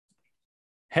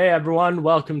Hey everyone,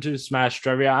 welcome to Smash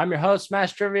Trivia. I'm your host,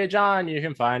 Smash Trivia John. You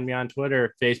can find me on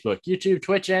Twitter, Facebook, YouTube,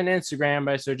 Twitch, and Instagram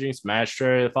by searching Smash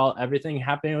Trivia to follow everything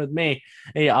happening with me.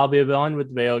 Hey, I'll be a villain with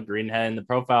the veiled green head in the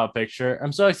profile picture.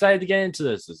 I'm so excited to get into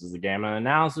this. This is the game of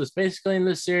analysis. Basically, in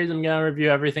this series, I'm going to review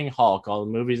everything Hulk, all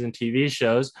the movies and TV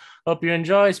shows. Hope you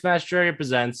enjoy. Smash Trivia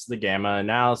presents the Gamma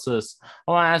Analysis.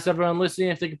 I want to ask everyone listening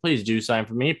if they could please do something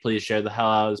for me. Please share the hell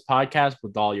out of this podcast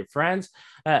with all your friends.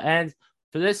 And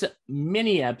for this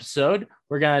mini episode,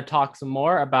 we're going to talk some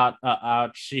more about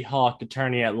She-Hulk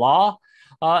Attorney at Law.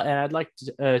 And I'd like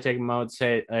to take a moment to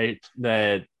say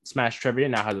the Smash Trivia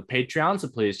now has a Patreon, so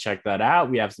please check that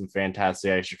out. We have some fantastic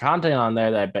extra content on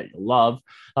there that I bet you'll love.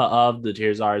 Of the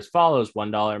tiers are as follows: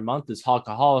 $1 a month is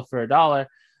Hulkaholic for $1,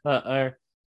 or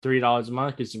 $3 a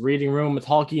month is Reading Room with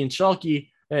Hulky and Shulky.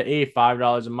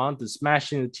 $5 a month is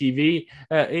Smashing the TV,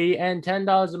 and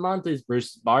 $10 a month is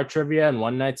Bruce's Bar Trivia and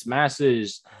One Night's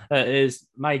Masses. Is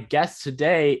my guest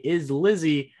today is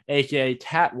Lizzy, aka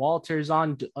TatWalters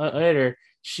on Twitter.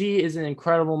 She is an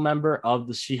incredible member of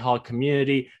the She-Hulk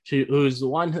community. Who's the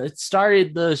one that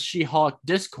started the She-Hulk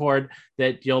Discord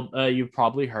that you've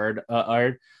probably heard.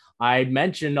 I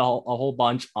mentioned a whole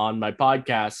bunch on my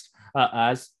podcast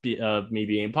as me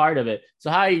being part of it. So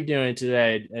how are you doing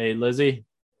today, hey, Lizzy?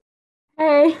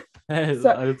 Hey,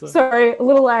 sorry, a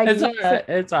little laggy. It's all right.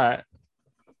 It's all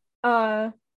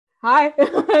right. Hi,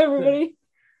 everybody.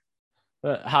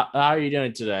 How are you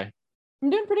doing today? I'm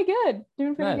doing pretty good.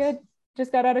 Nice. Good.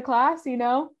 Just got out of class,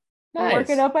 Nice.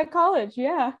 working up at college.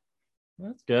 Yeah.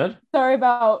 That's good. Sorry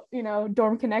about,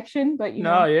 dorm connection, but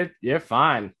you're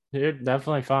fine. You're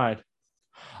definitely fine.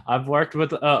 I've worked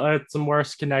with some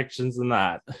worse connections than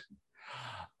that.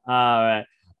 All right.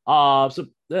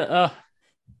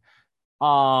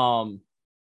 I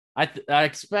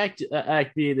expect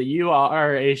that you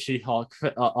are a She-Hulk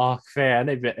fan,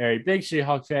 a very big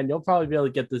She-Hulk fan. You'll probably be able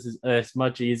to get this as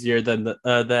much easier than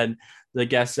the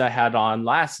guests I had on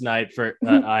last night for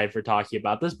talking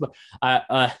about this. But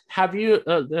have you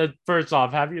first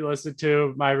off, have you listened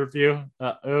to my review?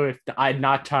 If I'm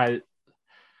not trying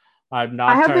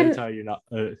to tell you not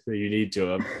that you need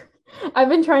to. I've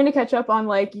been trying to catch up on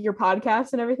like your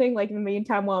podcast and everything, like in the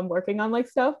meantime while I'm working on like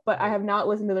stuff, but I have not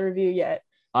listened to the review yet.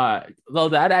 Well,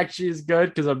 that actually is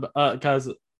good because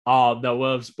that would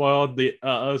have spoiled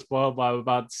what I'm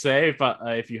about to say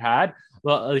if you had.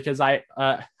 Well, because I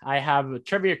have a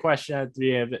trivia question at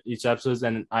the end of each episode,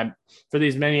 and for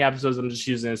these mini episodes, I'm just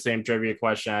using the same trivia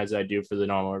question as I do for the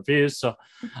normal reviews. So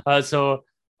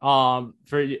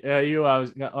for you, I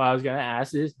was gonna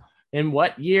ask is, in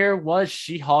what year was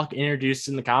She-Hulk introduced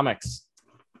in the comics?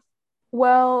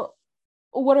 Well,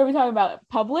 what are we talking about?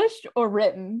 Published or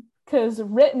written? Because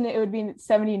written, it would be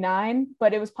 79,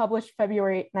 but it was published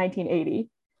February 1980.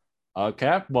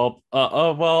 Okay. Well,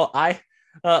 I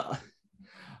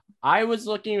was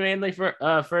looking mainly for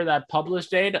that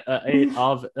published date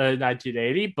of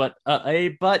 1980, but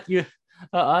you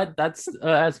that's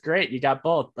great. You got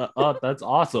both. That's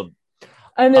awesome.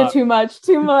 I know too much.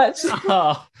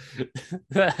 All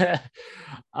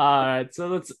right, so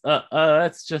let's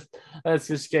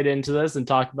just get into this and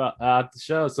talk about the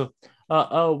show. So,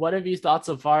 what have you thought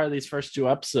so far of these first two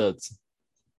episodes?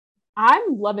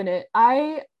 I'm loving it.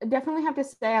 I definitely have to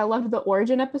say I loved the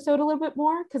origin episode a little bit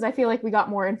more because I feel like we got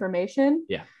more information.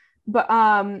 Yeah. But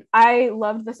I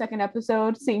loved the second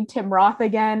episode. Seeing Tim Roth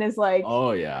again is like,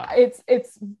 oh yeah,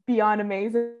 it's beyond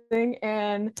amazing,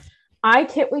 and I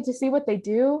can't wait to see what they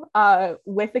do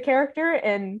with the character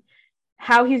and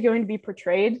how he's going to be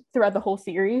portrayed throughout the whole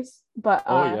series. But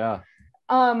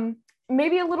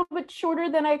maybe a little bit shorter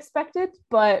than I expected,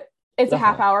 but it's definitely a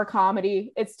half-hour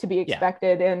comedy. It's to be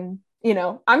expected, and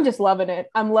I'm just loving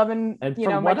it. I'm loving and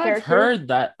from what my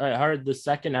character. I heard the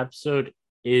second episode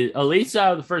is, at least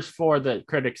out of the first four that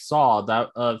critics saw, that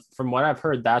from what I've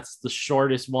heard, that's the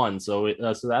shortest one. So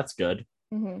that's good.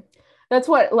 Mm-hmm. That's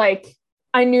what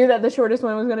I knew that the shortest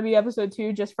one was going to be episode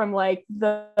 2 just from like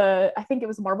the I think it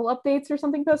was Marvel updates or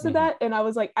something posted that, and I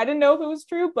was like, I didn't know if it was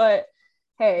true, but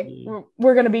hey,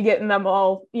 we're going to be getting them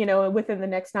all within the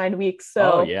next 9 weeks,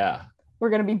 so we're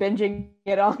going to be binging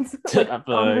it on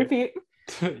on repeat.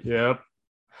 Yep,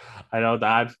 I know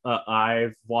that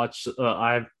I've watched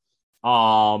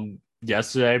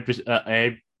yesterday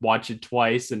I watched it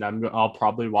twice, and I'll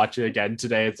probably watch it again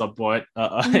today at some point.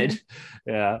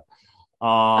 Yeah.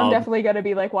 I'm definitely gonna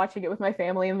be like watching it with my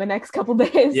family in the next couple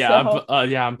days. Yeah, so.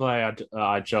 I'm planning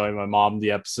on showing my mom the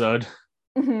episode.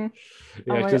 Mm-hmm.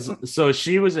 Yeah, because so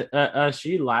she was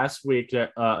she last week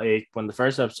when the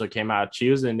first episode came out,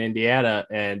 she was in Indiana,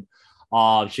 and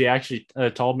she actually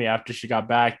told me after she got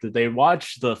back that they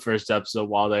watched the first episode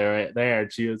while they were there.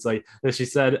 And she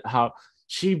said how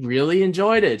she really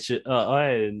enjoyed it.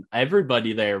 And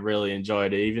everybody there really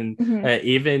enjoyed it.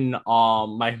 Even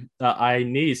my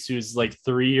niece, who's like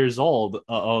 3 years old,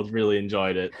 really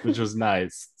enjoyed it, which was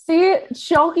nice. See,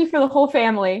 Shalky for the whole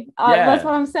family. That's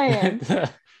what I'm saying. Yeah.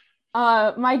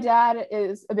 My dad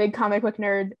is a big comic book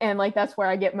nerd, and like that's where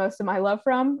I get most of my love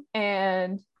from.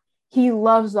 And he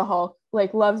loves the Hulk,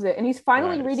 like loves it. And he's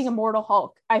finally reading Immortal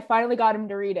Hulk. I finally got him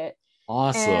to read it.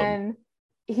 Awesome. And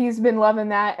he's been loving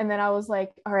that. And then I was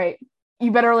like, all right,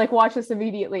 you better like watch this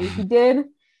immediately. He did.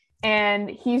 And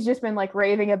he's just been like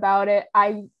raving about it.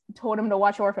 I told him to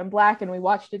watch Orphan Black, and we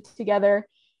watched it together.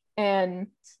 And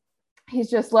he's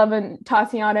just loving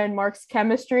Tatiana and Mark's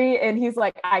chemistry. And he's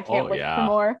like, I can't wait for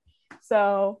more.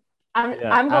 So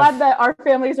I'm glad that our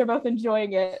families are both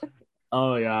enjoying it.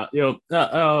 Oh yeah,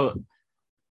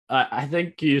 I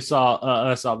think you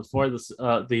saw before this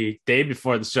the day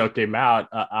before the show came out.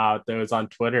 There was on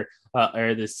Twitter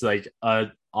or this like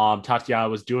Tatiana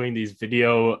was doing these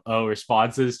video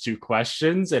responses to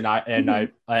questions, and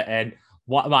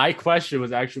my question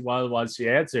was actually one of the ones she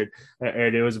answered,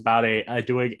 and it was about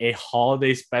doing a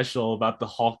holiday special about the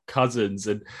Hulk cousins,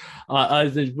 and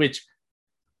which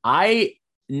I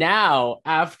now,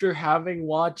 after having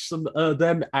watched some of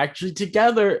them actually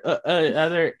together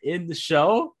in the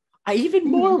show, I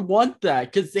even more want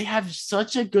that because they have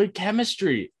such a good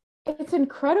chemistry. It's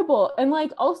incredible. And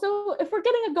like also, if we're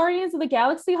getting a Guardians of the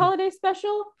Galaxy holiday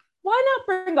special, why not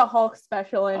bring a Hulk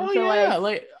special in for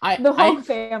the Hulk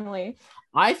family?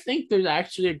 I think there's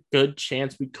actually a good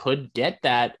chance we could get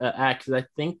that because I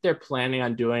think they're planning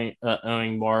on doing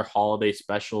more holiday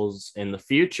specials in the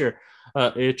future.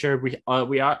 Though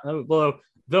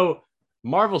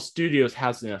Marvel Studios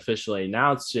hasn't officially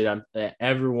announced it,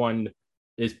 everyone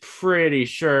is pretty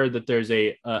sure that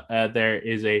there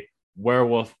is a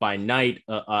Werewolf by Night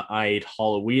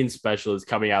Halloween special is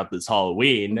coming out this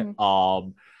Halloween.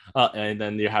 And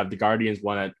then you have the Guardians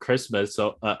one at Christmas.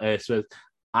 So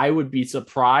I would be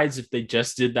surprised if they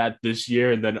just did that this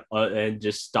year and then and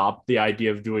just stopped the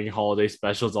idea of doing holiday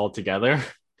specials altogether.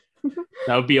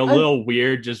 That would be a little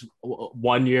weird. Just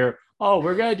 1 year,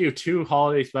 we're gonna do 2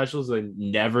 holiday specials and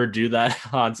never do that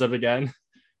concept again.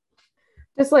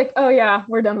 Just like, oh yeah,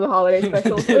 we're done with the holiday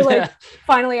specials. We're like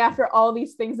finally, after all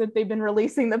these things that they've been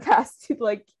releasing the past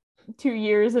like 2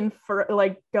 years and for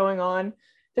like going on,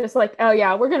 just like, oh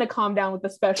yeah, we're gonna calm down with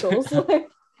the specials.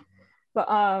 But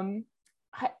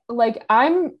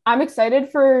I'm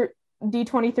excited for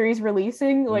D23's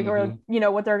releasing, like, or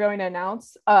what they're going to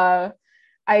announce.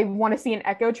 I want to see an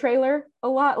Echo trailer a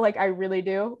lot, like I really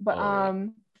do. But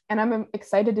and I'm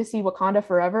excited to see Wakanda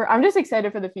Forever. I'm just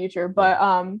excited for the future.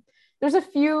 But there's a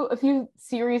few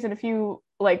series and a few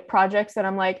like projects that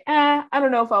I'm like, I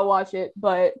don't know if I'll watch it,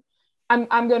 but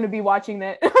I'm going to be watching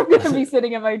that. I'm going to be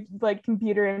sitting at my like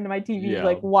computer and my TV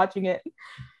like watching it.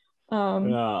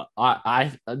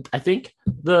 I think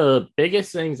the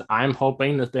biggest things I'm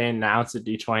hoping that they announce at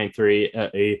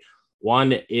D23,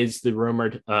 one is the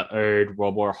rumored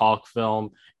World War Hulk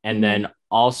film, and then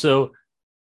also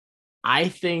I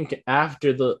think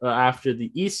after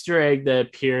the Easter egg that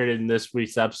appeared in this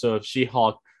week's episode of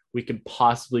She-Hulk, we could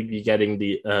possibly be getting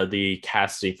the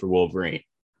casting for Wolverine.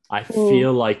 I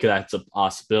feel like that's a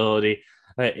possibility,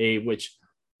 which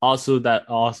also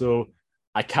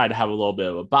I kind of have a little bit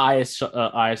of a bias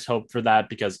hope for that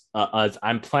because as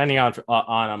I'm planning on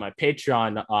my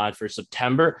Patreon for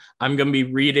September, I'm gonna be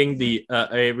reading the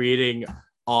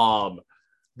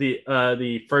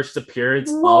first appearance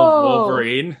of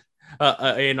Wolverine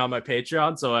on my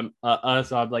Patreon. So I'm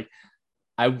like,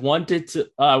 I want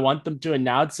them to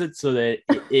announce it so that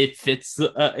it fits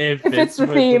it fits the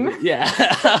theme.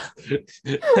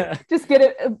 Just get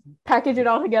it, package it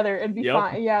all together and be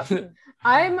fine. Yeah.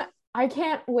 I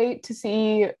can't wait to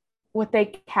see what they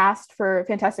cast for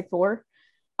Fantastic Four.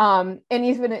 And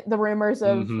even the rumors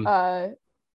of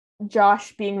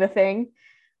Josh being the Thing.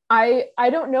 I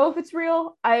don't know if it's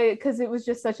real. Because it was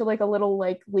just such a little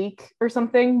leak or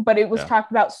something, but it was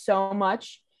talked about so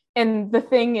much. And the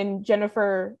Thing and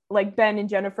Jennifer, like Ben and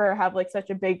Jennifer, have such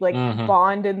a big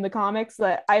bond in the comics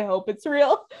that I hope it's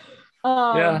real.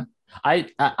 I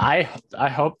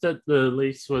hope that the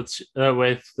leaks with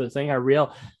the Thing are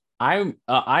real.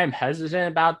 I'm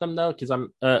hesitant about them though because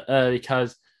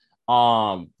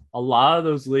a lot of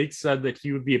those leaks said that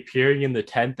he would be appearing in the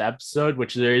 10th episode,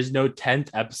 which there is no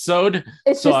 10th episode.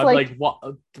 It's so just I'm like, what?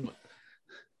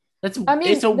 It's a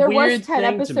there weird was 10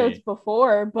 episodes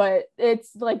before, but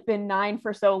it's been 9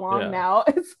 for so long now.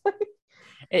 It's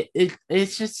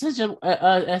it's just such a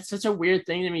it's such a weird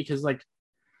thing to me because like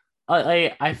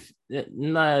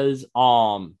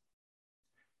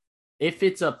if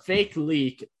it's a fake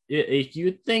leak,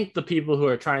 you'd think the people who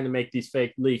are trying to make these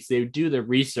fake leaks, they would do the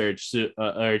research to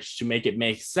make it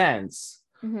make sense.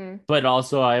 Mm-hmm. But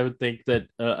also, I would think that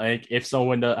like if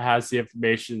someone has the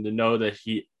information to know that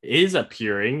he is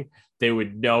appearing, they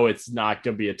would know it's not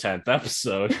going to be a 10th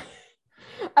episode.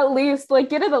 At least like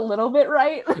get it a little bit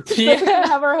right so Yeah. we can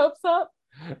have our hopes up.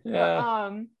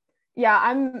 Yeah. Yeah,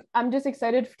 I'm just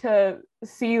excited to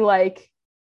see like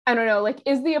I don't know, like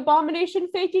is the Abomination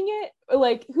faking it? Or,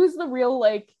 like who's the real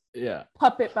like Yeah.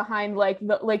 puppet behind like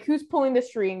the like who's pulling the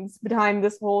strings behind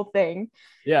this whole thing?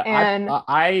 Yeah, And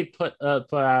I put out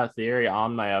a theory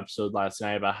on my episode last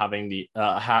night about having the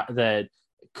that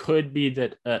could be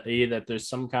that that there's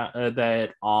some kind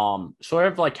that sort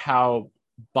of like how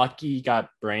Bucky got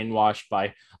brainwashed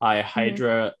by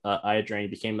Hydra Hydra and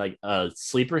became like a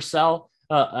sleeper cell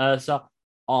so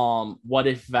what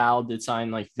if Val did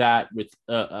something like that with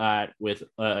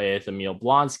Emil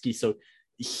Blonsky? So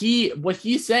what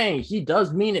he's saying, he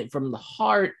does mean it from the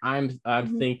heart. I'm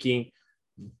thinking,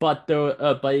 but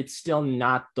but it's still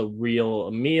not the real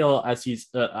Emil as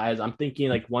I'm thinking.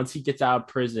 Like once he gets out of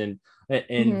prison,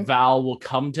 and Val will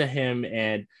come to him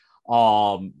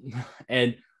um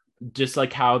and just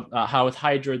like how with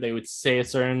Hydra they would say a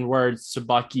certain words to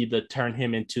Bucky that turn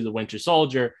him into the Winter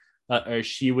Soldier. Or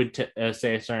she would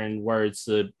say certain words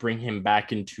to bring him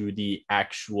back into the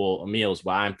actual Emil is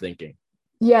what I'm thinking.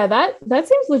 yeah, that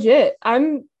seems legit.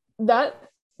 I'm that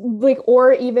like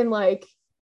or even like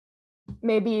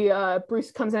maybe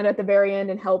Bruce comes in at the very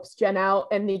end and helps Jen out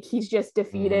and like, he's just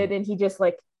defeated and he just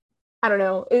like I don't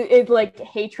know, it like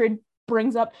hatred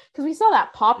brings up because we saw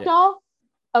that pop doll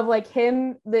of like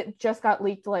him that just got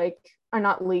leaked like or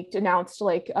not leaked announced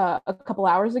like a couple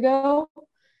hours ago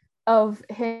of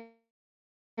him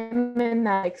in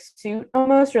that like suit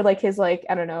almost or like his like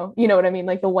I don't know you know what I mean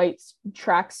like the white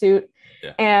track suit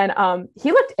and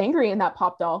he looked angry in that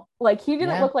pop doll like he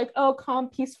didn't look like oh calm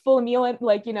peaceful Emil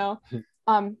like you know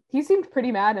he seemed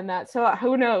pretty mad in that so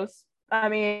who knows I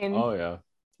mean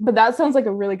but that sounds like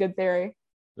a really good theory.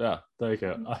 Thank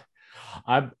you.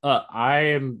 I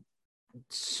am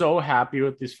so happy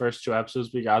with these first two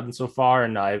episodes we gotten so far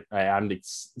and I'm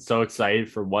so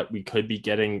excited for what we could be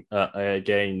getting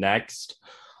next.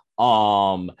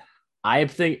 I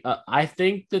think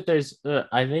that there's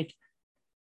I think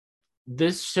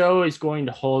this show is going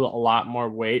to hold a lot more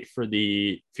weight for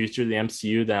the future of the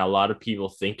MCU than a lot of people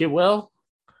think it will.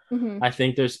 I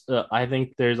think there's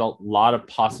a lot of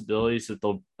possibilities that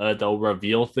they'll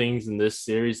reveal things in this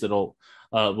series that'll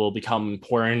will become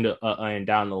important and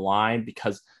down the line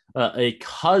because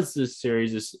this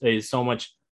series is so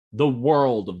much the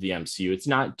world of the MCU. It's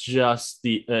not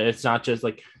just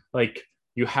like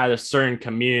you had a certain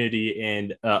community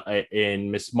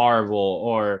in Miss Marvel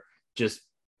or just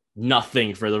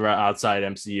nothing for the outside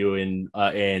MCU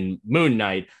in Moon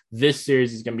Knight. This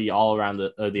series is going to be all around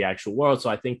the actual world. So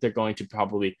I think they're going to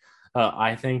probably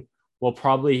I think we'll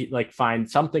probably like find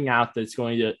something out that's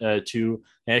going to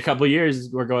in a couple of years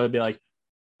we're going to be like,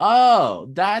 oh,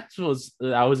 that was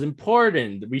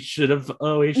important. We should have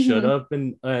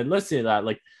been listening to that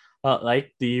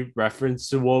like the reference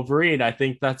to Wolverine. I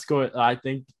think that's going. I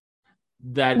think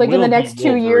that like in the next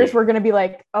 2 years we're going to be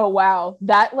like, oh wow,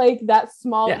 that like that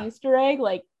small Easter egg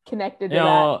like connected to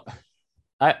that.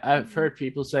 I've heard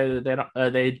people say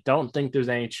that they don't think there's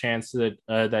any chance that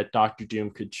that Doctor Doom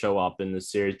could show up in the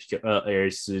series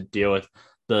to deal with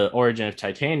the origin of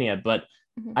Titania, but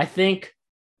I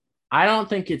don't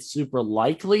think it's super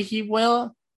likely he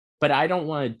will, but I don't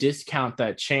want to discount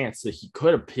that chance that he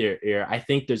could appear here. I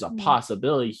think there's a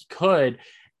possibility he could,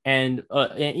 and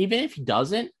even if he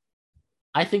doesn't,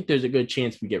 I think there's a good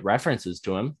chance we get references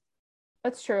to him.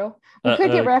 That's true. We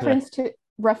could get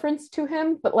reference to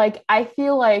him, but like I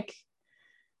feel like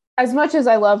as much as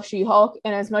I love She-Hulk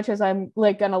and as much as I'm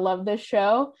like gonna love this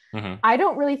show, I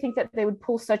don't really think that they would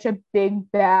pull such a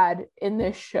big bad in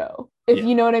this show. If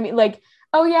you know what I mean. Like,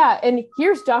 oh yeah, and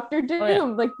here's Doctor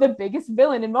Doom, like the biggest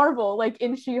villain in Marvel, like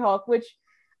in She-Hulk, which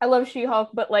I love She-Hulk,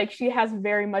 but like she has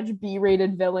very much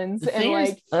B-rated villains. And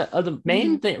like the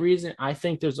main reason I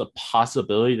think there's a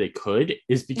possibility they could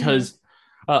is because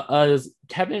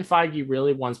Kevin Feige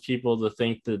really wants people to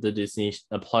think that the Disney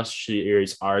Plus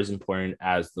series are as important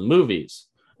as the movies.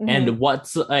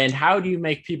 And how do you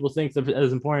make people think that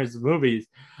as important as the movies?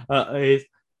 Is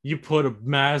you put a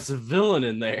massive villain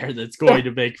in there that's going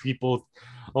to make people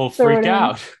freak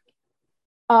out.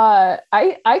 I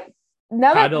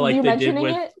now that like you they did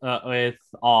mentioning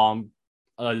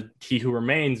with He Who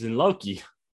Remains in Loki.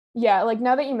 Yeah, like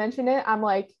now that you mention it, I'm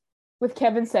like, with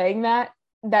Kevin saying that,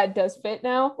 that does fit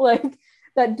now. Like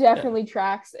that Yeah. definitely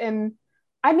tracks. And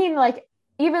I mean, like,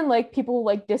 even like people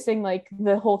like dissing like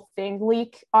the whole thing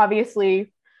leak.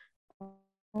 Obviously,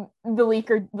 the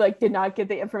leaker like did not get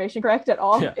the information correct at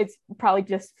all. Yeah. It's probably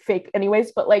just fake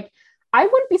anyways, but like I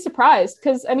wouldn't be surprised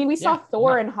because I mean we saw Yeah.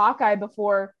 Thor No. and Hawkeye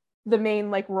before the main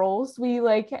like roles. We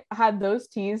like had those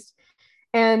teased,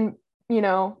 and you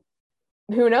know,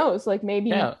 who knows, like maybe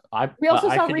Yeah, I we also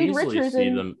I saw could Reed easily Richards see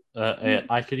and them.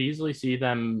 I could easily see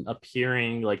them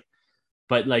appearing like,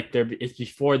 but like it's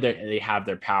before they have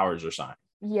their powers or something.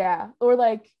 yeah, or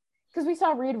like because we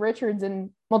saw Reed Richards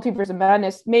in Multiverse of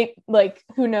Madness. Maybe like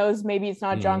who knows, maybe it's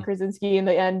not John Mhm. Krasinski in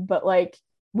the end, but like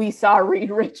we saw Reed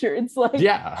Richards like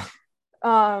Yeah.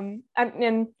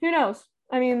 and who knows,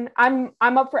 I mean I'm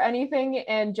up for anything,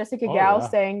 and Jessica Oh Gao yeah.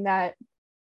 saying that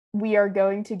we are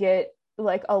going to get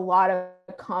like a lot of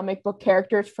comic book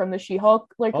characters from the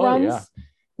She-Hulk like Oh yeah. runs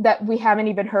that we haven't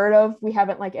even heard of, we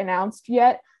haven't like announced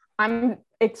yet. I'm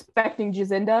expecting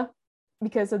Jacinda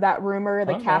because of that rumor,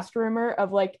 the Okay. cast rumor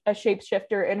of like a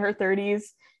shapeshifter in her 30s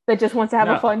that just wants to have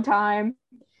a Now, fun time,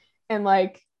 and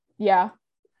like yeah.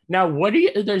 now, what do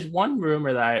you? There's one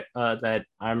rumor that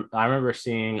I remember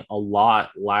seeing a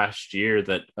lot last year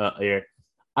that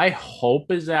I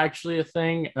hope is actually a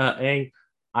thing. And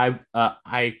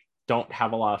I don't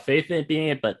have a lot of faith in it being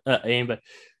it, but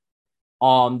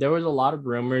there was a lot of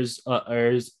rumors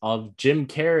of Jim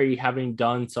Carrey having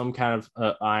done some kind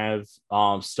of I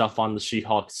have stuff on the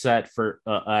She-Hulk set for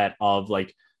of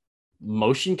like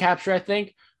motion capture, I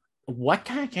think. What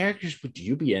kind of characters would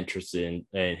you be interested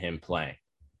in him playing?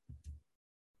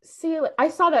 See, I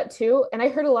saw that too, and I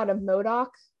heard a lot of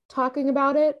Modoc talking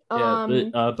about it.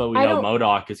 Yeah, but we I know don't.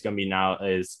 Modoc is going to be now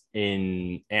is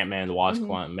in Ant-Man and the Wasp: Mhm.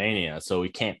 Quantumania, so we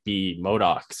can't be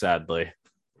Modoc, sadly.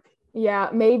 Yeah,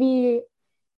 maybe.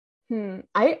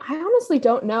 I honestly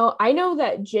don't know. I know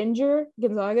that Ginger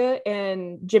Gonzaga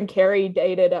and Jim Carrey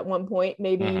dated at one point.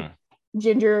 Maybe Hmm.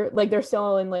 Ginger, like they're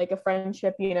still in like a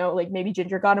friendship, you know, like maybe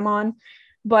Ginger got him on,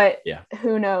 but Yeah,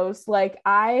 who knows? Like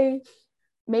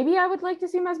maybe I would like to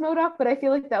see him as Modoc, but I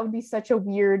feel like that would be such a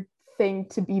weird thing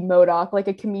to be Modoc, like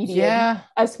a comedian yeah.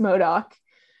 as Modoc.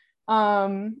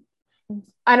 Um,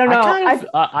 I don't I know. kind of,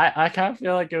 I kind of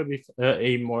feel like it would be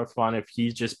a more fun if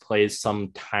he just plays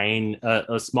some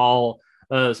a small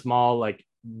like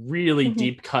really Mhm.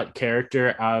 deep cut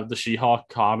character out of the She-Hulk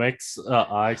comics.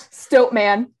 Stoat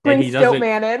Man, And bring he Stoat doesn't,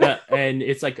 Man in. and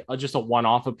it's like just a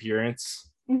one-off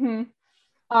appearance. hmm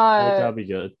That Uh, would be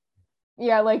good.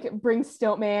 yeah, like bring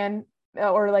Stiltman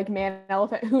or like Man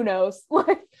Elephant, who knows?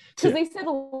 Like, because Yeah, they said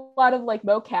a lot of like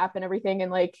mocap and everything,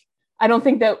 and like I don't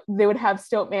think that they would have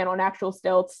Stiltman on actual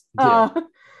stilts. yeah.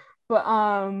 But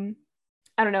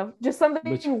I don't know, just something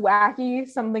Which, wacky,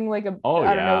 something like a oh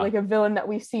I don't know, yeah. like a villain that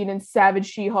we've seen in Savage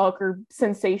She-Hulk or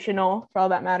Sensational for all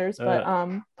that matters. But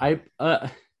I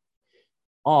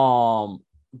um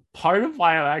part of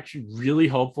why I'm actually really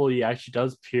hopeful he actually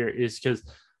does appear is because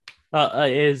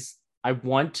is I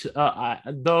want to,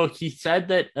 though he said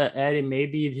that Eddie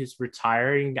maybe he's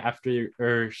retiring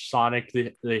after Sonic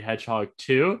the Hedgehog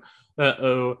 2.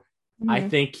 Oh, I mhm.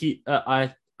 think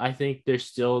I think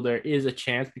there is a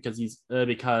chance because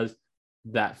because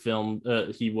that film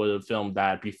he would have filmed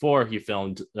that before he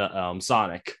filmed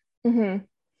Sonic. Mm-hmm.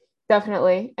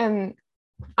 Definitely. And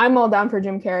I'm all down for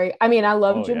Jim Carrey. I mean, I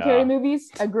love Oh Jim Carrey yeah,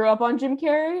 movies. I grew up on Jim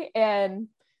Carrey, and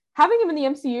having him in the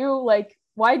MCU, like,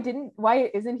 why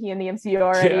isn't he in the MCU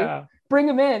already? yeah, Bring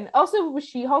him in. Also, with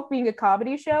She-Hulk being a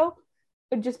comedy show,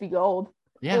 it'd just be gold.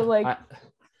 It would yeah. like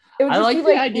it would I just be like the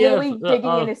like idea literally digging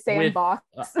in of a with sandbox.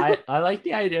 I like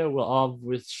the idea of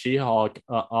with She-Hulk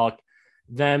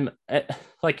them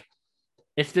like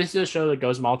if this is a show that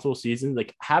goes multiple seasons,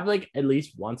 like have like at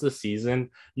least once a season,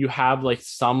 you have like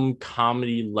some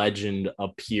comedy legend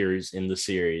appears in the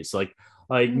series. Like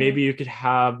Mhm. maybe you could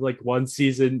have like one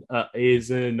season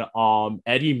is in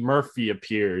Eddie Murphy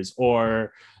appears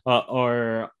or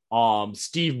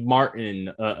Steve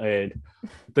Martin and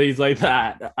things like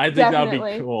that. I think that would be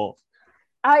Definitely. cool.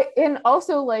 I and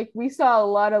also like we saw a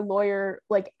lot of lawyer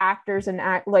like actors and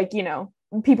act like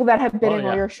people that have been Oh in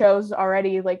yeah. lawyer shows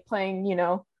already like playing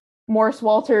Morris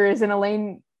Walters and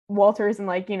Elaine Walters and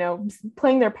like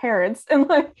playing their parents and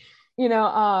like you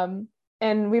know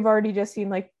and we've already just seen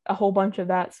like a whole bunch of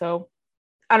that, so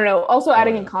I don't know, also Oh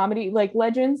adding in yeah. comedy like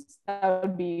legends, that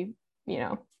would be you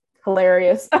know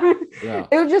hilarious. Yeah.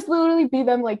 It would just literally be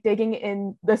them like digging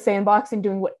in the sandbox and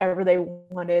doing whatever they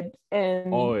wanted,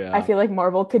 and Oh I yeah. feel like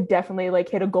Marvel could definitely like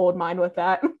hit a gold mine with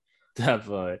that.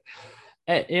 Definitely.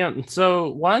 So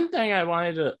one thing I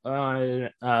wanted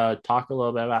to talk a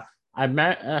little bit about. I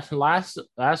met last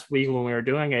week when we were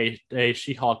doing a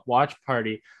She-Hulk watch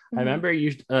party. I Mhm. remember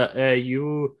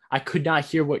you I could not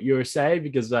hear what you were saying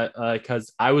because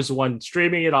I was the one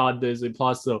streaming it on Disney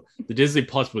Plus. So the Disney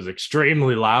Plus was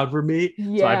extremely loud for me,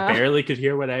 so I Yeah. barely could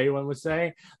hear what anyone was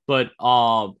saying. But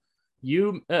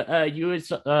you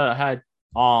had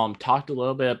talked a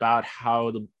little bit about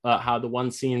how the one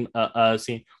scene where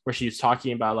she was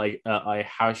talking about like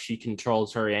how she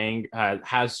controls her anger,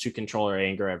 has to control her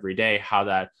anger every day, how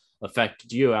that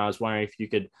affected you. And I was wondering if you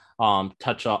could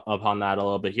touch upon that a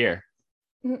little bit here.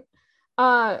 Mhm.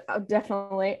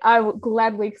 Definitely. I would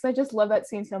gladly, because I just love that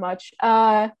scene so much.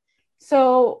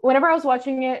 So whenever I was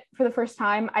watching it for the first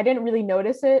time, I didn't really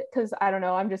notice it because I don't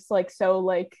know, I'm just like so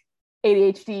like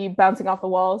ADHD bouncing off the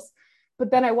walls. But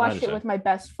then I I watched it understand. with my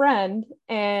best friend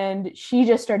and she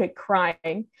just started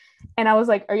crying. And I was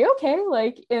like, "Are you okay?"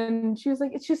 Like, and she was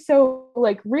like, "It's just so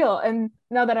like real." And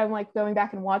now that I'm like going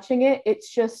back and watching it, it's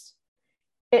just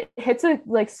it hits a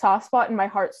like soft spot in my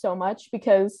heart so much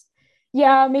because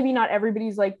yeah, maybe not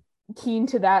everybody's like keen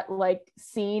to that like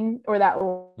scene or that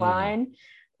Mm-hmm. line,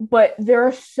 but there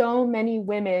are so many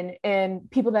women and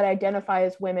people that identify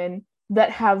as women that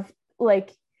have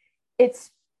like it's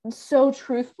so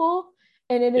truthful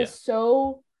and it Yeah. is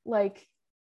so like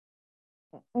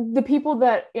the people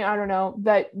that you know, I don't know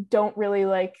that don't really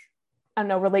like I don't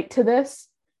know relate to this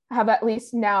have at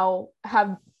least now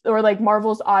have or like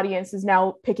Marvel's audience is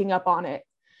now picking up on it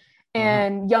Mm-hmm.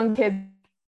 and young kids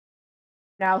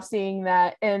now seeing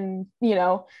that and you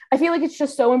know I feel like it's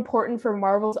just so important for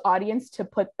Marvel's audience to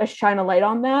put a shine a light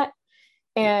on that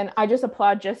Yeah. and I just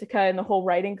applaud Jessica and the whole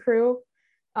writing crew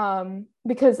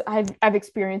because I've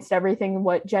experienced everything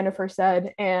what Jennifer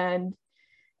said and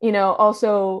you know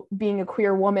also being a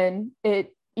queer woman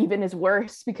it even is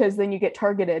worse because then you get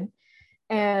targeted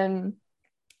and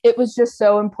it was just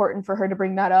so important for her to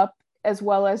bring that up as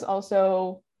well as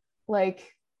also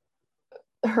like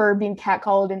her being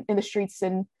catcalled in the streets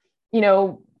and you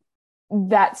know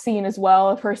that scene as well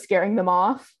of her scaring them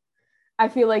off. I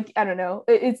feel like I don't know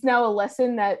it's now a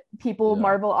lesson that people Yeah.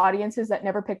 Marvel audiences that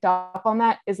never picked up on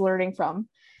that is learning from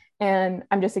and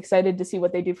I'm just excited to see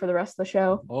what they do for the rest of the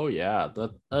show. Oh yeah. The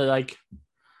like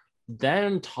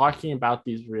them talking about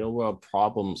these real world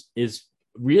problems is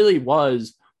really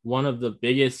was one of the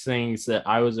biggest things that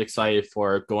I was excited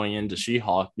for going into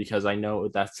She-Hulk because I know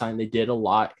that's something they did a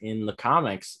lot in the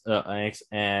comics,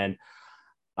 and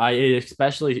it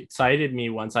especially excited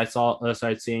me once I saw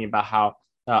started seeing about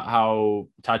how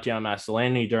Tatiana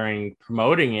Maslany during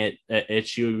promoting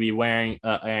she would be wearing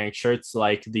shirts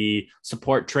like the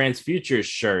Support Trans Futures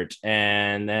shirt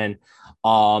and then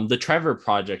the Trevor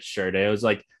Project shirt. It was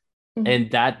like, Mm-hmm.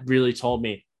 and that really told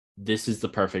me this is the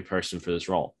perfect person for this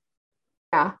role.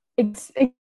 Yeah, it's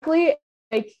exactly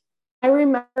like I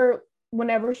remember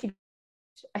whenever she,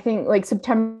 I think like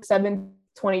September 7th,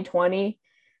 2020,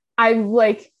 I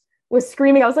like was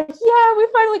screaming. I was like, yeah, we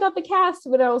finally got the cast.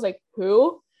 But I was like,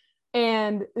 who?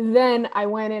 And then I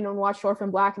went in and watched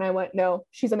Orphan Black and I went, no,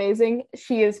 she's amazing.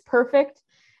 She is perfect.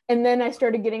 And then I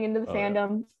started getting into the Oh yeah,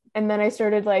 fandom and then I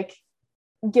started like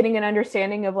getting an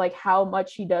understanding of like how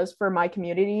much she does for my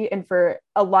community and for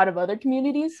a lot of other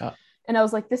communities. yeah. And I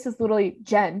was like, this is literally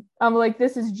Jen. I'm like,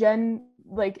 this is Jen,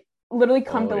 like literally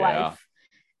come Oh to yeah. life.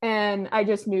 And I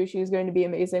just knew she was going to be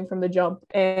amazing from the jump.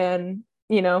 And,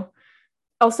 you know,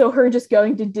 also her just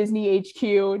going to Disney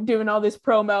HQ, doing all this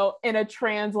promo in a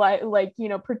like, you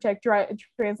know,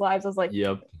 trans lives. I was like,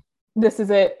 Yep. this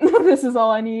is it. This is all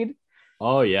I need.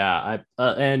 Oh yeah. I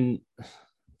and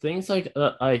things like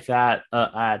that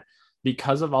at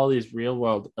because of all these real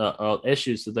world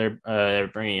issues that they're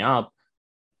bringing up.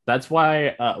 That's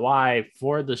why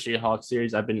for the She-Hulk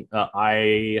series,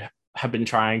 I have been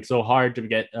trying so hard to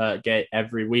get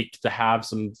every week to have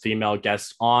some female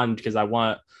guests on because I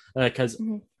want because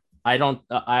Mm-hmm. I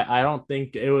don't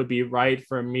think it would be right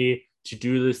for me to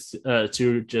do this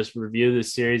to just review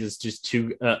this series. It's just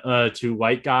two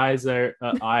white guys or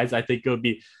eyes. I think it would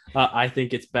be I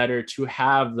think it's better to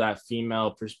have that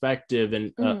female perspective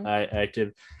and Mm-hmm.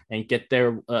 active and get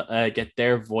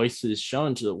their voices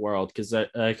shown to the world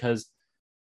because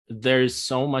there's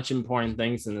so much important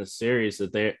things in this series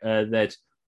that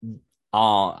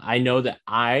I know that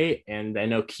I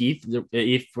know Keith,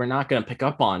 if we're not going to pick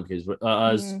up on because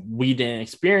Mm-hmm. we didn't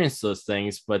experience those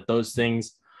things, but those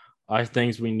things are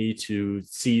things we need to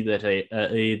see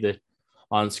that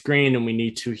on screen, and we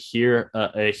need to hear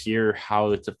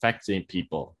how it's affecting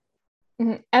people.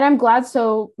 And I'm glad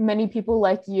so many people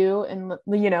like you and,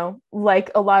 you know, like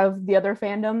a lot of the other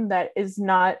fandom that is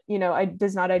not, you know,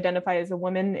 does not identify as a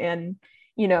woman, and,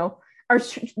 you know, are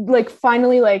like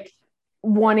finally like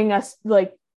wanting us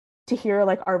like to hear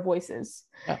like our voices.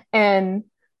 Yeah. And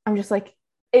I'm just like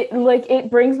it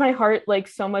brings my heart like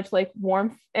so much like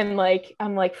warmth, and like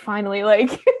I'm like finally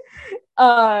like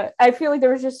I feel like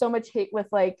there was just so much hate with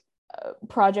like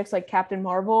projects like Captain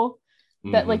Marvel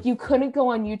that like you couldn't go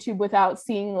on YouTube without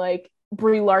seeing like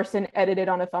Brie Larson edited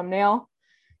on a thumbnail.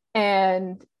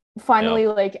 And finally,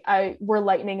 like we're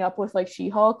lightening up with like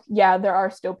She-Hulk. Yeah, there are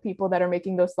still people that are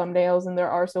making those thumbnails, and there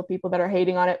are still people that are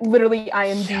hating on it. Literally,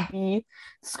 IMDb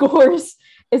scores.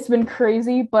 It's been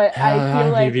crazy, but I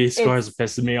feel like IMDb scores are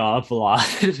pissing me off a lot.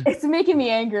 It's making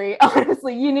me angry,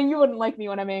 honestly. You know, you wouldn't like me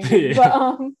when I'm angry,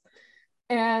 but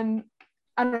and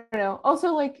I don't know.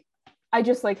 Also, like, I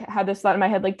just like had this thought in my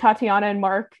head, like Tatiana and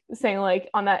Mark saying like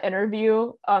on that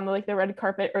interview on like the red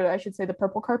carpet, or I should say the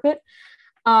purple carpet,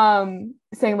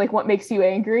 saying like what makes you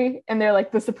angry, and they're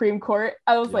like the Supreme Court.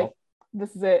 I was like,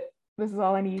 this is it. This is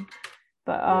all I need.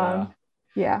 But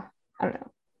yeah, I don't know.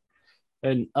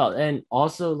 And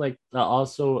also like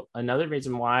also another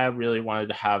reason why I really wanted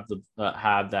to have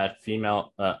that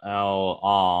female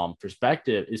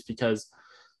perspective is because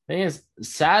the thing is,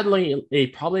 sadly,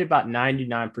 probably about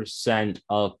 99%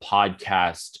 of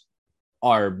podcasts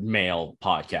are male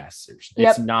podcasters.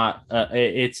 It's not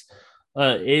it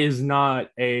is not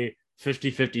a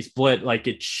 50-50 split like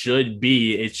it should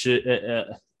be. It should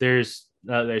there's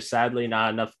sadly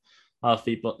not enough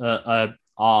people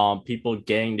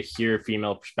getting to hear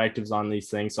female perspectives on these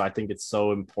things. So I think it's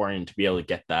so important to be able to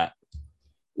get that.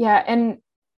 Yeah, and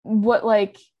what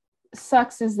like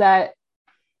sucks is that,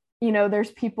 you know, there's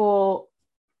people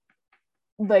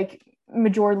like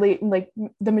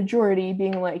the majority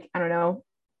being like, I don't know,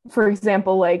 for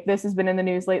example, like this has been in the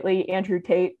news lately, Andrew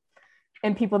Tate,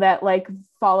 and people that like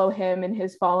follow him and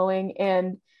his following.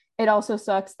 And it also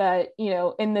sucks that, you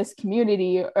know, in this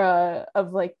community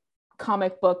of like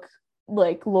comic book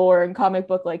like lore and comic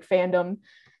book like fandom,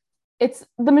 it's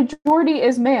the majority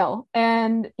is male.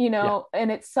 And, you know,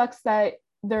 and it sucks that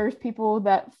there's people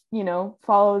that, you know,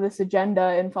 follow this agenda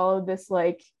and follow this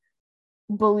like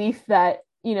belief that,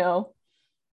 you know,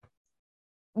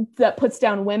 that puts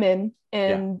down women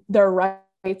and their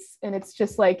rights. And it's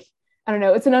just like, I don't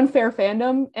know, it's an unfair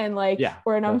fandom, and like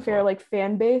or an unfair like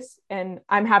fan base. And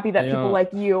I'm happy that people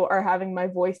like you are having my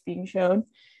voice being shown.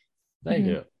 Thank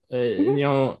you. You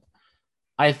know,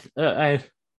 I think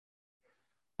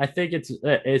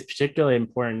it's particularly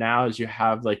important now as you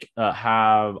have like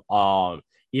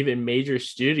even major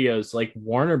studios like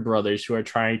Warner Brothers who are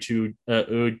trying to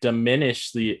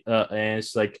diminish the and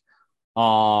it's like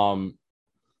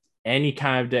any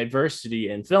kind of diversity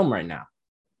in film right now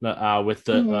with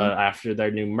the after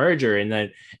their new merger, and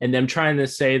them trying to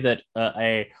say that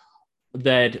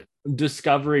that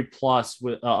Discovery Plus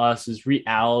with us is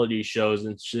reality shows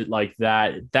and shit like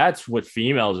that. That's what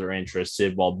females are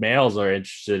interested, while males are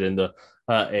interested in the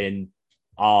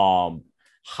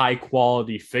high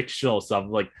quality fictional stuff.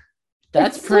 Like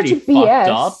that's pretty fucked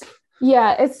up.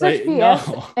 Yeah, it's such BS.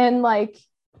 No. And like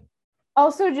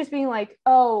also just being like,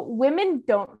 oh, women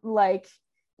don't like,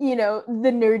 you know,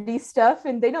 the nerdy stuff,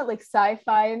 and they don't like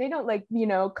sci-fi, and they don't like, you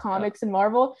know, comics and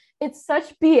Marvel. It's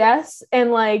such BS.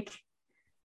 And like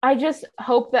I just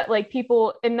hope that like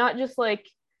people, and not just like,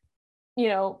 you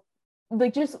know,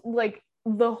 like just like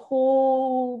the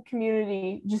whole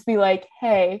community just be like,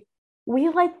 hey, we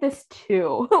like this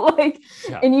too. Like,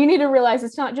 and you need to realize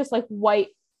it's not just like white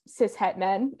cis het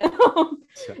men.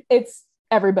 It's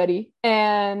everybody.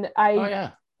 And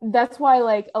that's why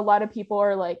like a lot of people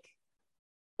are like,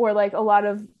 or like a lot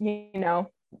of, you know,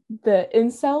 the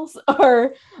incels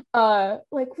are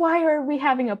like, why are we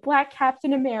having a Black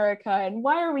Captain America, and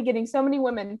why are we getting so many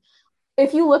women?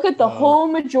 If you look at the whole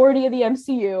majority of the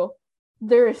MCU,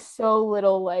 there is so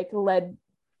little like led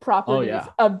properties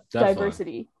of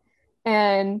diversity.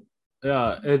 And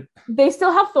they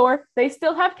still have Thor, they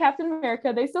still have Captain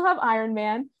America, they still have Iron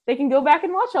Man. They can go back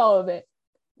and watch all of it.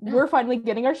 We're finally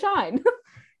getting our shine.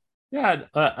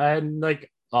 And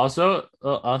like also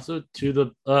to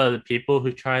the people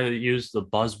who try to use the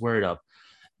buzzword of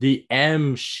the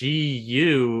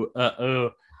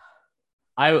MCU,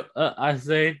 I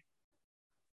say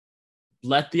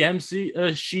let the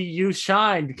MCU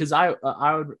shine, because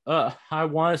I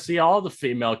want to see all the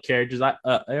female characters.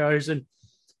 And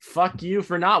fuck you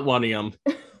for not wanting them.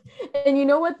 And you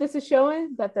know what this is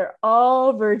showing? That they're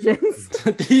all virgins,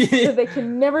 so they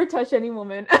can never touch any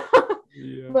woman.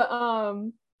 But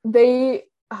they,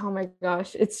 oh my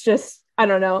gosh, it's just, I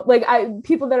don't know. Like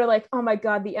people that are like, oh my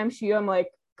god, the MCU, I'm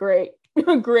like, great.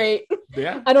 Great.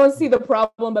 Yeah. I don't see the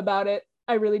problem about it.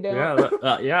 I really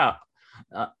don't. Yeah.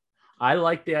 I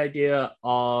like the idea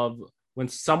of when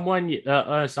someone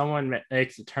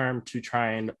makes a term to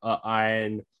try and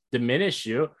diminish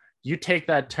you, you take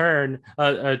that term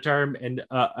and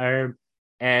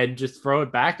just throw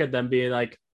it back at them, being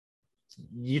like,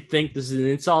 "You think this is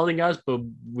insulting us, but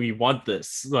we want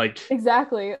this."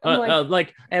 Exactly. I'm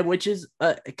like, and which is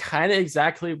kind of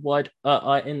exactly what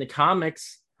in the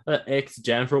comics,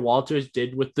 Jennifer Walters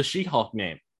did with the She-Hulk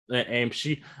name. And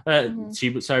she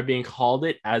started being called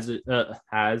it as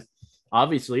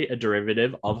obviously a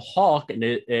derivative of Hulk, and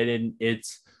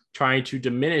it's trying to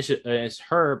diminish it as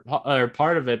her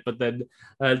part of it. But then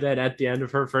at the end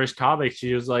of her first comic,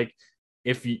 she was like,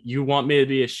 "If you want me to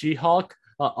be a She-Hulk,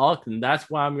 then that's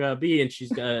what I'm gonna be," and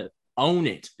she's gonna own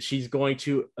it. She's going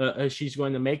to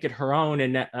make it her own,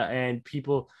 and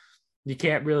people, you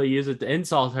can't really use it to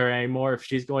insult her anymore if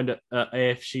she's going to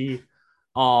if she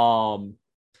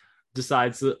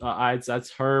decides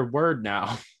that's her word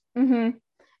now. mm-hmm.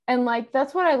 And like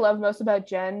that's what I love most about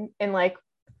Jen. And like,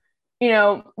 you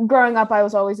know, growing up, I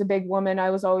was always a big woman.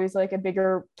 I was always like a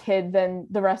bigger kid than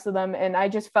the rest of them, and I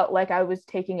just felt like I was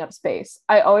taking up space.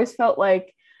 I always felt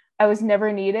like I was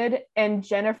never needed, and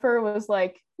Jennifer was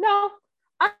like, no,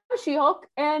 I'm She-Hulk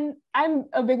and I'm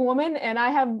a big woman and I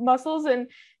have muscles and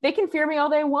they can fear me all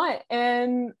they want,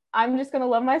 and I'm just going to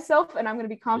love myself and I'm going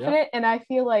to be confident. Yep. And I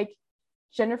feel like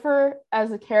Jennifer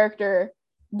as a character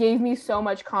gave me so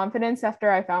much confidence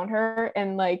after I found her,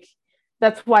 and like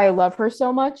that's why I love her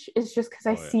so much. It's just because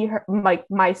I see her, like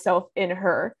myself in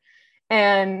her,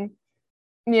 and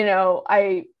you know,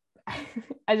 I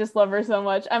just love her so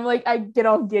much. I'm like, I get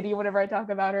all giddy whenever I talk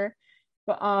about her,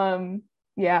 but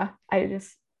yeah, I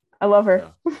love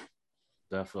her. Yeah,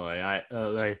 definitely. I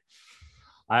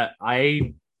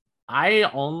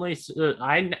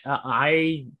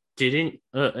didn't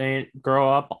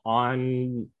grow up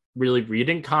on really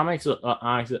reading comics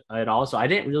at all, so I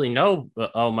didn't really know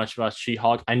much about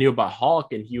She-Hulk. I knew about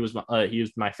Hulk, and he was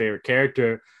my favorite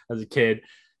character as a kid,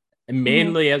 and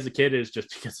mainly as a kid is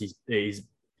just because he's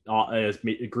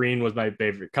green was my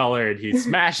favorite color, and he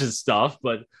smashes stuff.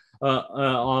 But as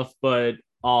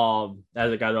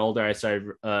I got older, I started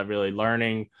really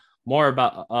learning more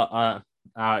about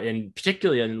and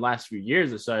particularly in the last few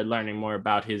years, I started learning more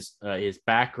about his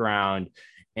background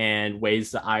and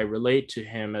ways that I relate to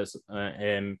him as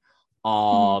him.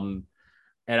 And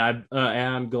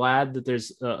I'm glad that there's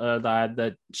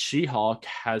that She-Hulk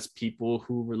has people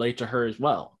who relate to her as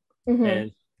well.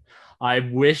 And I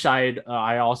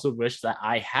also wish that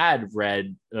I had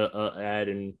read Ed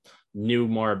and knew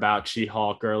more about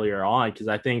She-Hulk earlier on, because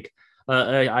I think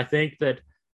that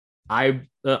I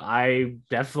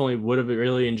definitely would have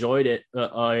really enjoyed it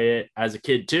as a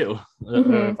kid too,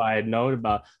 if I had known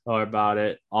about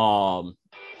it. I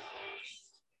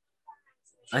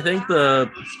think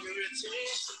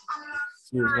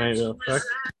excuse me real quick.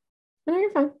 No,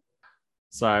 you're fine.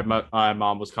 Sorry, my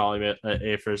mom was calling me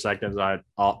for a second. So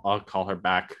I'll call her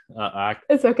back.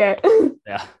 It's okay.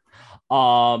 Yeah.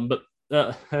 But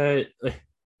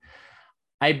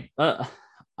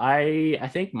I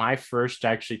think my first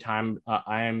actually time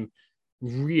I'm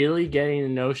really getting to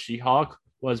know She-Hulk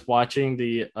was watching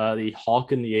the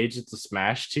Hulk and the Agents of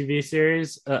Smash TV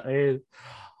series.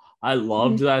 I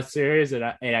loved that series, and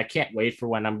I can't wait for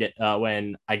when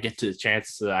when I get to the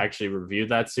chance to actually review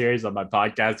that series on my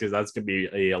podcast, because that's gonna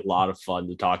be a lot of fun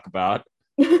to talk about.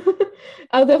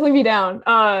 I'll definitely be down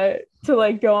to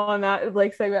like go on that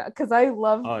like segment, because I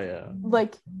love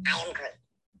like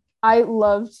I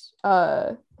loved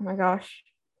oh my gosh,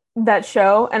 that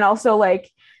show, and also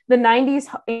like the 90s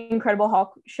Incredible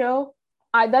Hulk show.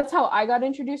 That's how I got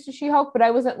introduced to She-Hulk, but I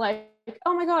wasn't like,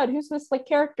 oh my god, who's this like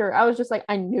character? I was just like,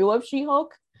 I knew of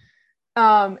She-Hulk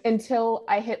until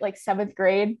I hit like 7th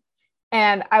grade,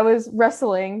 and I was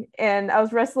wrestling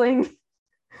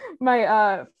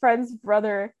my friend's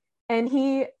brother, and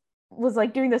he was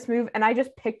like doing this move, and I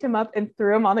just picked him up and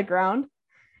threw him on the ground,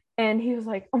 and he was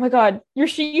like, oh my god, you're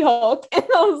She-Hulk. And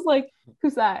I was like,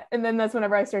 who's that? And then that's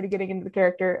whenever I started getting into the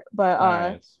character. But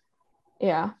nice.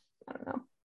 Yeah, I don't know,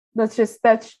 that's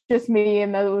just me,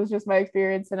 and that was just my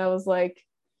experience, and I was like,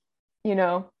 you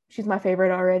know, she's my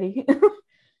favorite already.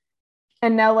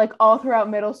 And now like all throughout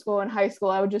middle school and high school,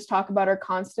 I would just talk about her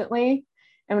constantly,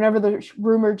 and whenever the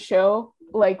rumored show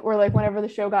whenever the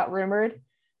show got rumored,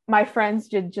 my friends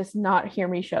did just not hear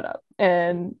me shut up,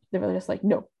 and they were just like,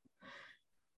 no.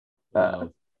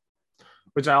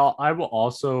 which I will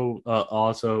also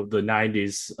the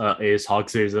 90s Ace Hawk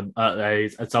series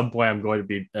at some point I'm going to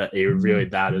be reviewing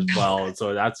that as well.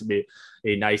 So that's to be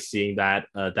a nice seeing that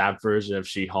version of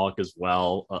She-Hulk as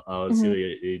well. It's Mhm.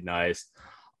 really nice.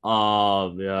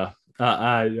 Yeah.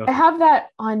 I have that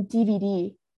on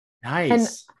DVD, and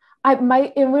Nice.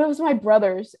 it was my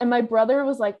brother's, and my brother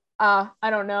was like, I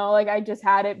don't know, like I just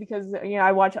had it because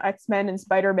I watched X-Men and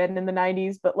Spider-Man in the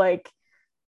 90s, but like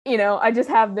I just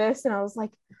have this, and I was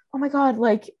like, oh my god,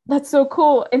 like that's so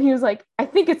cool. And he was like, I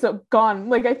think it's gone.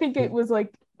 Like I think it was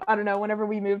like, I don't know, whenever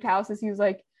we moved houses, he was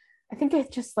like, I think I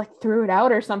just like threw it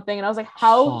out or something. And I was like,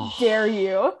 how Oh, dare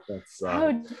you? that's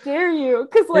How dare you?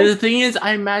 Because the like, thing is,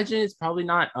 I imagine it's probably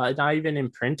not even in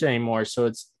print anymore. So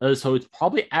it's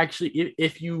probably actually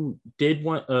if you did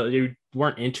want you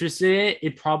weren't interested in it,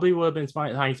 it probably would have been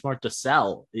smart to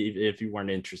sell if you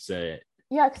weren't interested in it.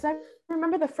 yeah, because I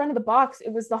remember the front of the box,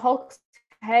 it was the Hulk's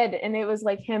head, and it was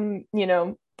like him,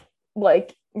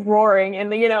 like roaring,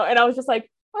 and and I was just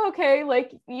like, okay,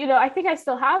 like I think I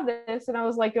still have this. And I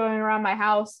was like going around my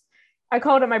house. I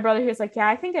called up my brother. He was like, yeah,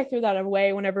 I think I threw that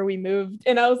away whenever we moved.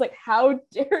 And I was like, how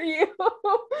dare you?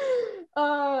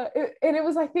 And it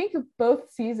was, I think,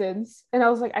 both seasons. And I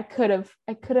was like, I could have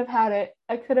had it.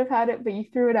 I could have had it, but you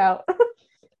threw it out.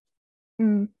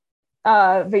 Mm.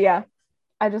 But yeah,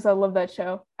 I love that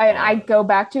show. I Uh, go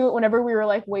back to it whenever we were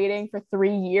like waiting for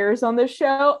 3 years on this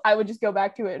show. I would just go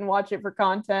back to it and watch it for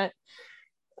content.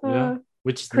 yeah, Uh,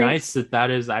 which is nice Creeps. that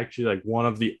is actually like one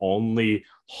of the only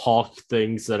Hulk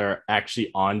things that are actually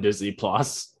on Disney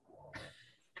Plus.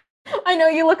 I know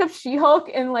you look up She-Hulk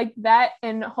and like that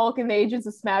and Hulk and the Agents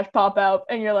of Smash pop out,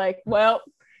 and you're like, well,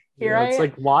 here Yeah, I it's am.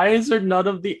 like why is there none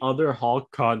of the other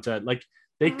Hulk content? Like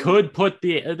they could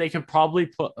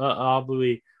probably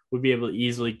would be able to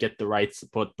easily get the rights to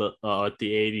put the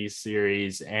 80s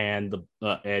series and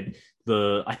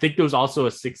the I think there was also a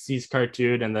 60s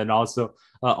cartoon and then also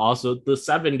the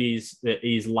 70s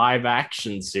is live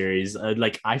action series.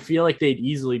 Like I feel like they'd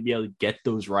easily be able to get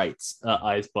those rights,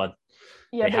 but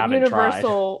Yeah, they but haven't tried.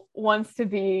 Universal wants to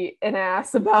be an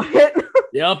ass about it.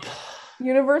 Yep.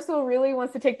 Universal really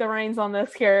wants to take the reins on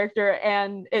this character,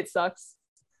 and it sucks.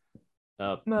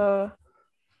 Yep.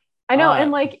 I know, and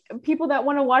Uh, like people that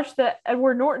want to watch the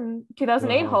Edward Norton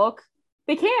 2008 uh Hulk,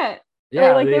 they can't, or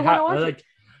yeah, like they they want to have watch it. like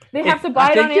They have if to I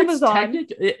buy it on think it's Amazon.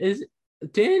 technical is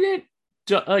did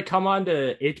it come on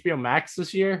to HBO Max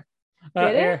this year? Did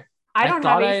it? Air. I I don't have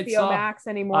thought I had HBO saw Max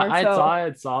anymore, I thought so I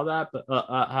had saw that, but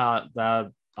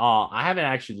I haven't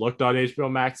actually looked on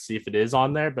HBO Max to see if it is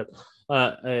on there, but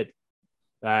it,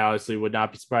 I honestly would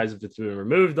not be surprised if it's been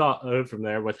removed from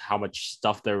there with how much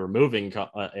stuff they're removing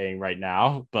right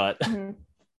now. But mhm.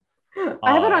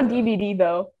 I have it on yeah. DVD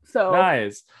though, so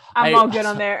Nice. I'm all good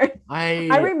on there. I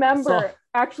I saw remember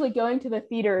actually going to the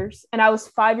theaters, and I was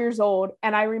 5 years old,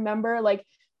 and I remember like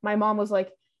my mom was like,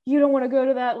 you don't want to go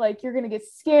to that, like you're gonna get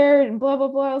scared and blah blah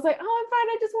blah. I was like, oh, I'm fine,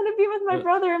 I just want to be with my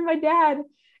brother and my dad.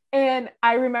 And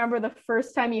I remember the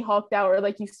first time he hulked out, or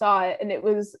like you saw it, and it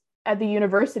was at the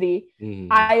university. mm,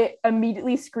 I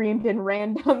immediately screamed and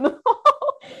ran down the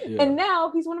hall. yeah. And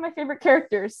now he's one of my favorite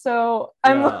characters, so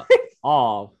I'm Yeah. like,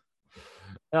 Oh,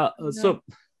 no. so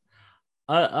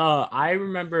I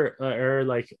remember, or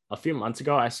like a few months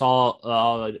ago, I saw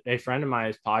a friend of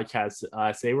mine's podcast.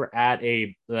 They were at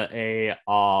a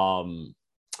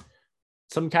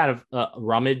some kind of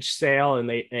rummage sale, and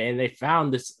they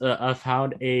found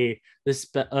found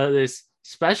this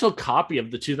special copy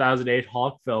of the 2008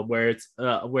 Hawk film where it's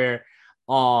where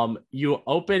you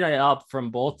open it up from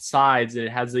both sides and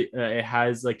it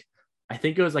has like I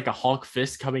think it was like a Hulk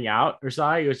fist coming out or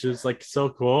something, which was like so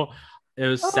cool. It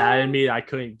was sad in Oh. me that I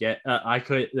couldn't get. I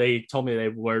could. They told me they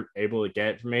weren't able to get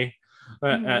it for me,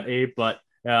 Mhm. but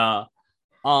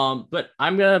but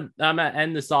I'm gonna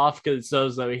end this off because it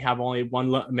shows that we have only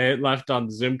 1 minute left on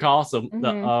the Zoom call. So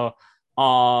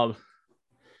Mhm.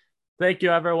 thank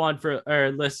you everyone for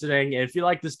listening. If you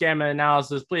like this gamma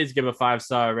analysis, please give a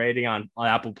 5-star rating on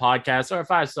Apple Podcasts or a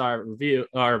 5-star review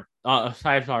or a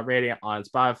 5-star rating on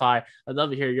Spotify. I'd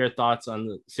love to hear your thoughts on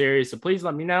the series. So please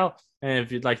let me know. And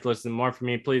if you'd like to listen more from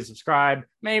me, please subscribe.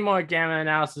 Many more gamma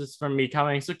analysis from me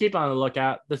coming. So keep on the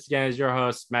lookout. This again is your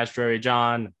host, Master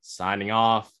John, signing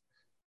off.